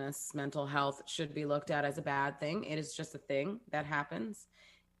mental illness, mental health should be looked at as a bad thing. It is just a thing that happens.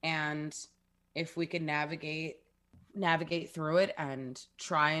 And if we can navigate through it and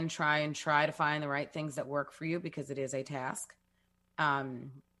try to find the right things that work for you, because it is a task,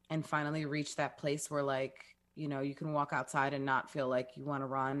 and finally reach that place where, like, you know, you can walk outside and not feel like you want to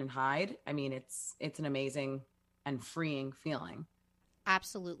run and hide. I mean, it's an amazing and freeing feeling.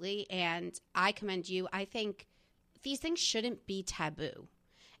 Absolutely. And I commend you. I think these things shouldn't be taboo,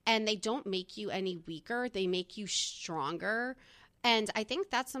 and they don't make you any weaker. They make you stronger. And I think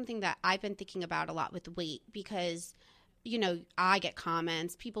that's something that I've been thinking about a lot with weight, because, you know, I get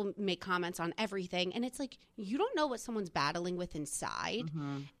comments, people make comments on everything, and it's like, you don't know what someone's battling with inside.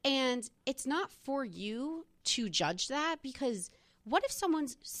 Mm-hmm. And it's not for you to judge that, because what if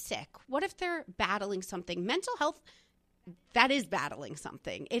someone's sick? What if they're battling something? Mental health, that is battling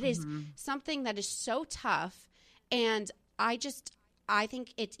something. It is something that is so tough. And I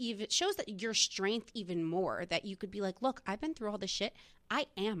think it shows that your strength even more, that you could be like, look, I've been through all this shit. I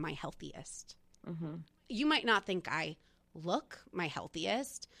am my healthiest. Mm-hmm. You might not think I look my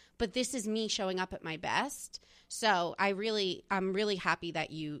healthiest, but this is me showing up at my best. So I'm really happy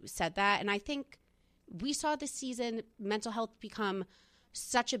that you said that. And I think we saw this season mental health become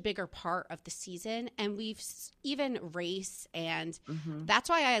such a bigger part of the season, and we've even race. And that's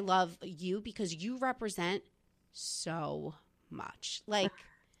why I love you, because you represent so much. Like,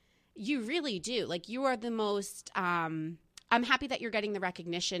 you really do. Like, you are the most I'm happy that you're getting the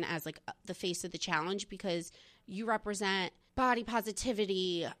recognition as like the face of the challenge, because you represent body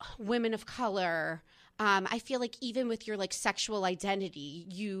positivity, women of color. I feel like even with your like sexual identity,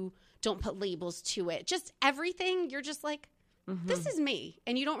 you don't put labels to it. Just everything, you're just like, this is me.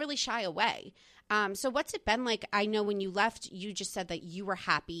 And you don't really shy away. So what's it been like? I know when you left, you just said that you were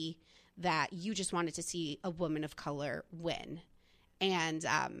happy that you just wanted to see a woman of color win. And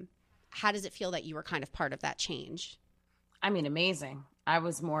how does it feel that you were kind of part of that change? I mean, amazing. I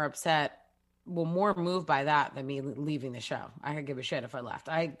was more upset, more moved by that than me leaving the show. I could give a shit if I left.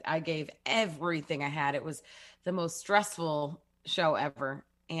 I gave everything I had. It was the most stressful show ever.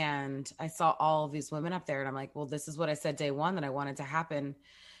 And I saw all of these women up there and I'm like, well, this is what I said day one that I wanted to happen.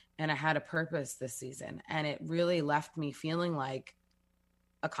 And I had a purpose this season. And it really left me feeling like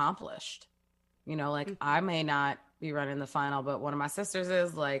accomplished. You know, like I may not be running the final, but one of my sisters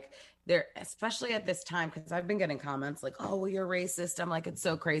is. Like, they're, especially at this time, because I've been getting comments like, oh, well, you're racist. I'm like, it's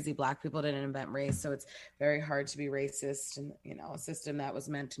so crazy. Black people didn't invent race. So it's very hard to be racist. And, you know, a system that was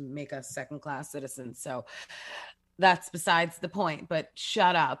meant to make us second-class citizens. So that's besides the point, but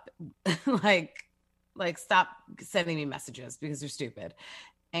shut up. like stop sending me messages because they're stupid.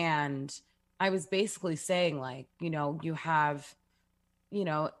 And I was basically saying, like, you know, you have, you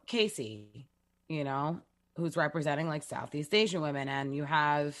know, Casey, you know, who's representing like Southeast Asian women, and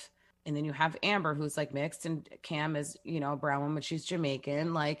then you have Amber, who's like mixed, and Cam is, you know, a brown woman, she's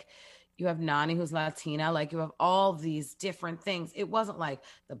Jamaican. Like, you have Nani, who's Latina. Like, you have all these different things. It wasn't like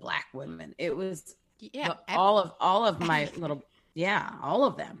the Black women. It was all of my little, all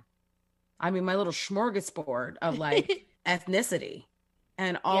of them. I mean, my little smorgasbord of like ethnicity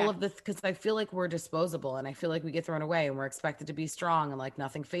and all of this, because I feel like we're disposable and I feel like we get thrown away and we're expected to be strong and like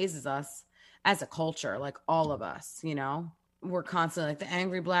nothing phases us as a culture, like all of us, you know? We're constantly like the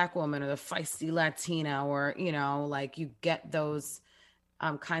angry Black woman or the feisty Latina, or, you know, like you get those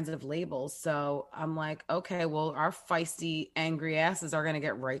kinds of labels. So I'm like, okay, well, our feisty, angry asses are going to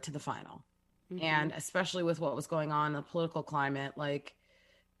get right to the final. And especially with what was going on in the political climate, like,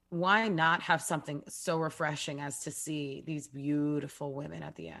 why not have something so refreshing as to see these beautiful women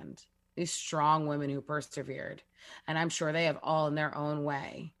at the end, these strong women who persevered. And I'm sure they have all in their own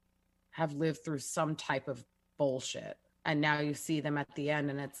way have lived through some type of bullshit. And now you see them at the end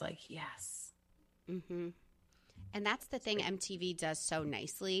and it's like, yes. And that's the thing MTV does so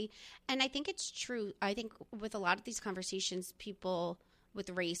nicely. And I think it's true. I think with a lot of these conversations, people with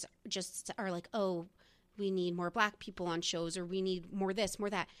race just are like, oh, we need more Black people on shows, or we need more this, more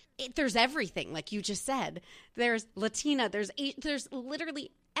that. There's everything, like you just said. There's Latina, there's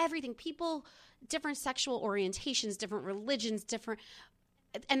literally everything. People, different sexual orientations, different religions, different.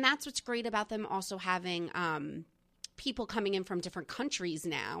 And that's what's great about them also having people coming in from different countries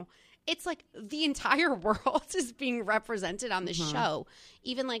now. It's like the entire world is being represented on the show.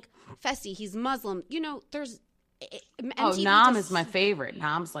 Even like Fessy, he's Muslim. You know, there's MTV Nam is my favorite.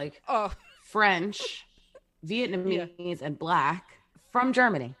 Nam's like French, Vietnamese, and Black from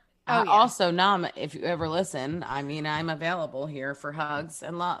Germany. Also, Nam, if you ever listen, I mean, I'm available here for hugs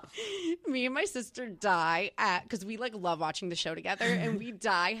and love. Me and my sister die because we like love watching the show together, and we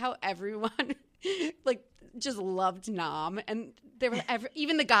die how everyone like just loved Nam, and there were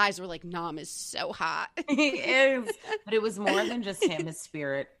even the guys were like, Nam is so hot. He is, but it was more than just him, his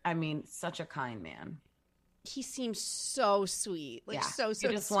spirit. I mean, such a kind man. He seems so sweet, like so you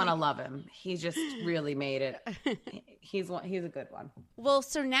just want to love him. He just really made it. He's a good one. Well,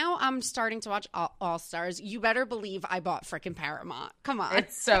 so now I'm starting to watch All Stars. You better believe I bought frickin' Paramount. Come on,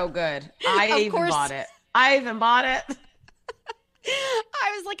 it's so good. I even bought it. I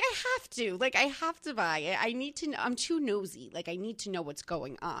was like, I have to buy it. I need to know. I'm too nosy. Like, I need to know what's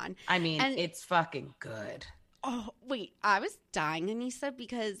going on. I mean, it's fucking good. Oh wait, I was dying, Anissa,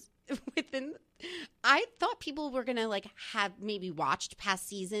 because I thought people were going to like have maybe watched past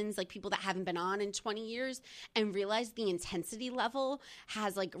seasons, like people that haven't been on in 20 years, and realized the intensity level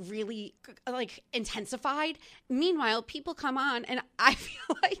has like really like intensified. Meanwhile, people come on and I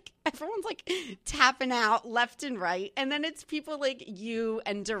feel like everyone's like tapping out left and right. And then it's people like you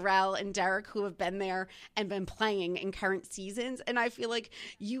and Darrell and Derek who have been there and been playing in current seasons. And I feel like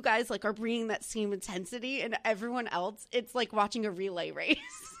you guys like are bringing that same intensity, and everyone else, it's like watching a relay race.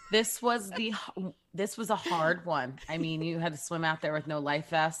 This was a hard one. I mean, you had to swim out there with no life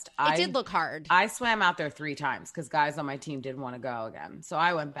vest. It did look hard. I swam out there 3 times because guys on my team didn't want to go again. So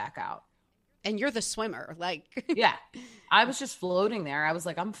I went back out. And you're the swimmer, like. Yeah. I was just floating there. I was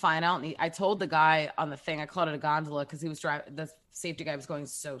like, I'm fine out. And I told the guy on the thing, I called it a gondola because he was driving. The safety guy was going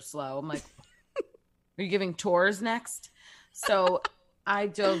so slow. I'm like, are you giving tours next? So I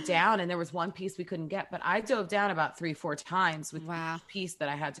dove down and there was one piece we couldn't get, but I dove down about 3-4 times with each piece that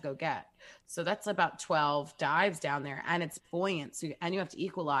I had to go get. So that's about 12 dives down there, and it's buoyant. So and you have to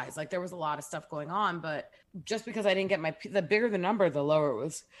equalize. Like, there was a lot of stuff going on, but just because I didn't get the bigger the number, the lower it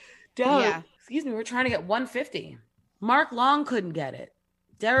was down. Yeah. Excuse me. We're trying to get 150. Mark Long couldn't get it.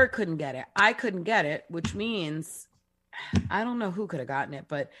 Derek couldn't get it. I couldn't get it, which means I don't know who could have gotten it,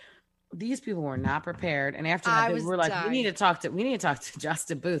 but these people were not prepared. And after that, we were like, we need to talk to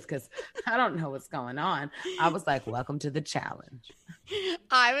Justin Booth, because I don't know what's going on. I was like, welcome to the challenge.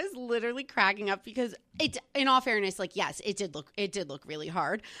 I was literally cracking up because in all fairness, like, yes, it did look really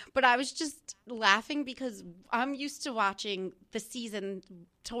hard, but I was just laughing because I'm used to watching the season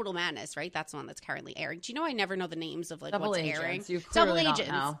Total Madness, right? That's the one that's currently airing. Do you know I never know the names of like Double what's Agents. airing? You Double Agents. Don't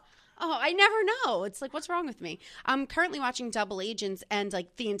know. Oh, I never know. It's like, what's wrong with me? I'm currently watching Double Agents, and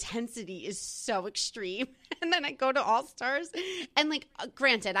like the intensity is so extreme. And then I go to All Stars, and like,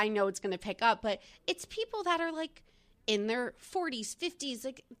 granted, I know it's going to pick up, but it's people that are like in their 40s, 50s.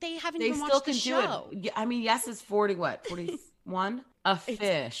 Like, they haven't even watched the show. Yeah, I mean, yes, it's 40, what? 41? A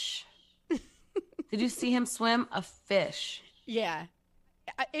fish. Did you see him swim? A fish. Yeah.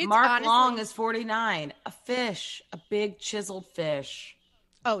 Mark Long is 49. A fish. A big chiseled fish.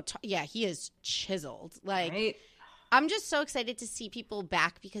 Oh, yeah, he is chiseled. Like, right? I'm just so excited to see people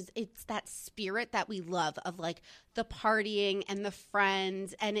back because it's that spirit that we love of like the partying and the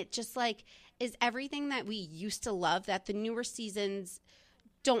friends. And it just like is everything that we used to love that the newer seasons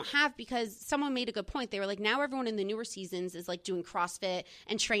don't have, because someone made a good point. They were like, now everyone in the newer seasons is like doing CrossFit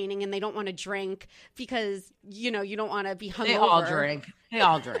and training, and they don't want to drink because, you know, you don't want to be hungover. They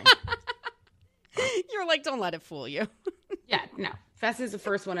all drink. You're like, don't let it fool you. Yeah, no. Fessy's the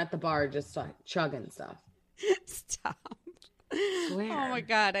first one at the bar just like chugging stuff. Stop. Swear. Oh my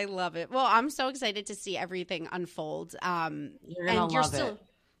God, I love it. Well, I'm so excited to see everything unfold. You're gonna love it.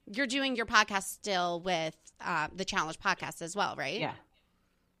 You're doing your podcast still with the Challenge podcast as well, right? Yeah.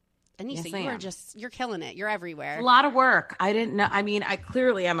 Anissa, yes, you're killing it. You're everywhere. It's a lot of work. I didn't know. I mean, I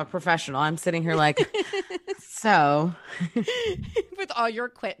clearly am a professional. I'm sitting here like, so. With all your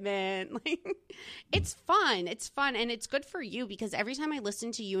equipment. Like, it's fun. It's fun. And it's good for you, because every time I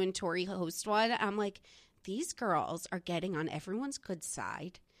listen to you and Tori host one, I'm like, these girls are getting on everyone's good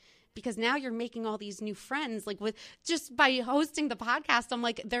side. Because now you're making all these new friends, like with just by hosting the podcast. I'm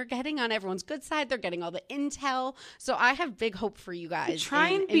like, they're getting on everyone's good side. They're getting all the intel. So I have big hope for you guys.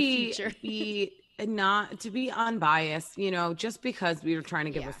 Be not to be unbiased, you know, just because we were trying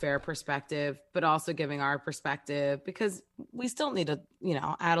to give a fair perspective, but also giving our perspective, because we still need to, you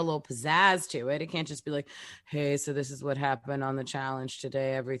know, add a little pizzazz to it. It can't just be like, hey, so this is what happened on the challenge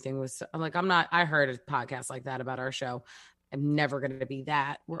today. Everything was like, I heard a podcast like that about our show. I'm never going to be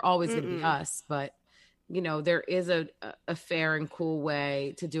that. We're always going to be us. But, you know, there is a fair and cool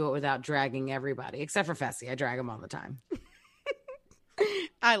way to do it without dragging everybody, except for Fessy. I drag him all the time.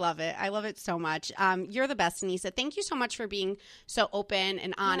 I love it. I love it so much. You're the best, Anissa. Thank you so much for being so open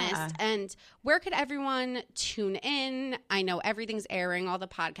and honest. Yeah. And where could everyone tune in? I know everything's airing. All the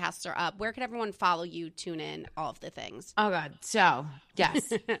podcasts are up. Where could everyone follow you, tune in, all of the things? Oh, God. So,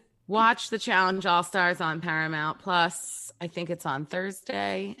 yes. Watch the Challenge All Stars on Paramount Plus. I think it's on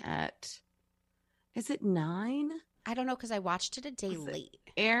Thursday is it 9? I don't know, because I watched it a day late.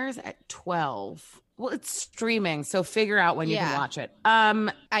 Airs at 12. Well, it's streaming, so figure out when you can watch it.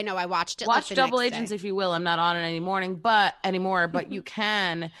 I know, I watched it. Watch like Double Agents if you will. I'm not on it anymore, but you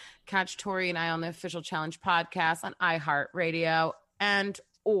can catch Tori and I on the official Challenge podcast on iHeartRadio and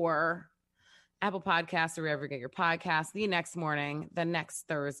or Apple Podcasts, or wherever you get your podcasts, the next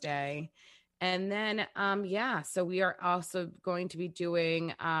Thursday. And then, so we are also going to be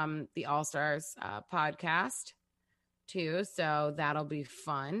doing the All Stars podcast too. So that'll be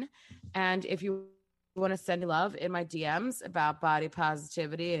fun. And if you want to send me love in my DMs about body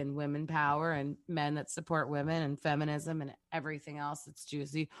positivity and women power and men that support women and feminism and everything else that's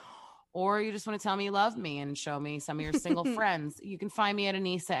juicy, or you just want to tell me you love me and show me some of your single friends, you can find me at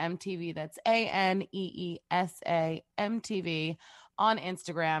Anissa MTV. That's ANEESA MTV on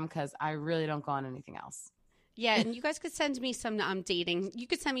Instagram, because I really don't go on anything else. Yeah, and you guys could send me some dating. You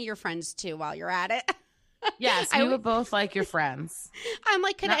could send me your friends too while you're at it. Yes, we would both like your friends. I'm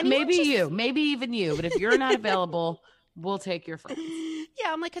like, maybe even you, but if you're not available, we'll take your friends.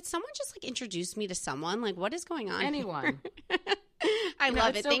 Yeah, I'm like, could someone just like introduce me to someone? Like, what is going on? Anyone. I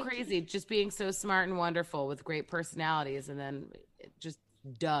love it. It's so crazy, just being so smart and wonderful with great personalities, and then just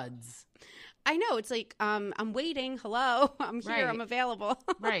duds. I know. It's like, I'm waiting. Hello. I'm here. Right. I'm available.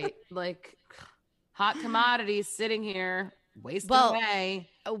 Right. Like hot commodities sitting here wasting away.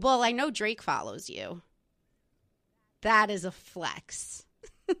 Well, I know Drake follows you. That is a flex.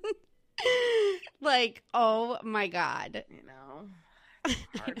 Like, oh my God. You know,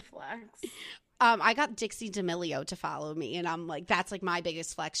 hard flex. I got Dixie D'Amelio to follow me, and I'm like, that's like my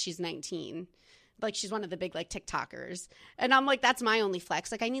biggest flex. She's 19. Like, she's one of the big like TikTokers, and I'm like, that's my only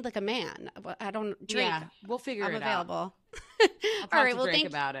flex. Like, I need like a man. I don't drink. Yeah, we'll figure I'm it available. out. I'll talk All right, to well, Drake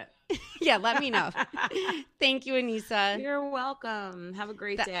about it. Yeah, let me know. Thank you, Anissa. You're welcome. Have a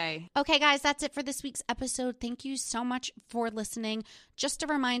great day. Okay, guys, that's it for this week's episode. Thank you so much for listening. Just a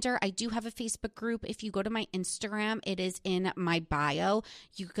reminder, I do have a Facebook group. If you go to my Instagram, it is in my bio.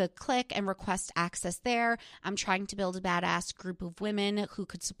 You could click and request access there. I'm trying to build a badass group of women who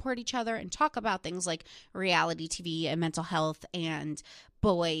could support each other and talk about things like reality TV and mental health and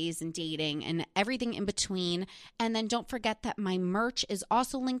boys and dating and everything in between. And then don't forget that my merch is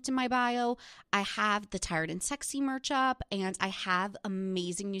also linked in my bio. I have the Tired and Sexy merch up, and I have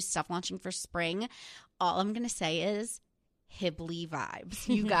amazing new stuff launching for spring. All I'm going to say is Hibbly vibes.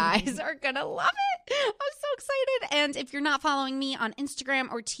 You guys are going to love it. I'm so excited. And if you're not following me on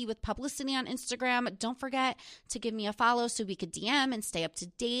Instagram or Tea with Publicity on Instagram, don't forget to give me a follow so we could DM and stay up to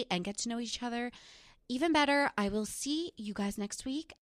date and get to know each other even better. I will see you guys next week.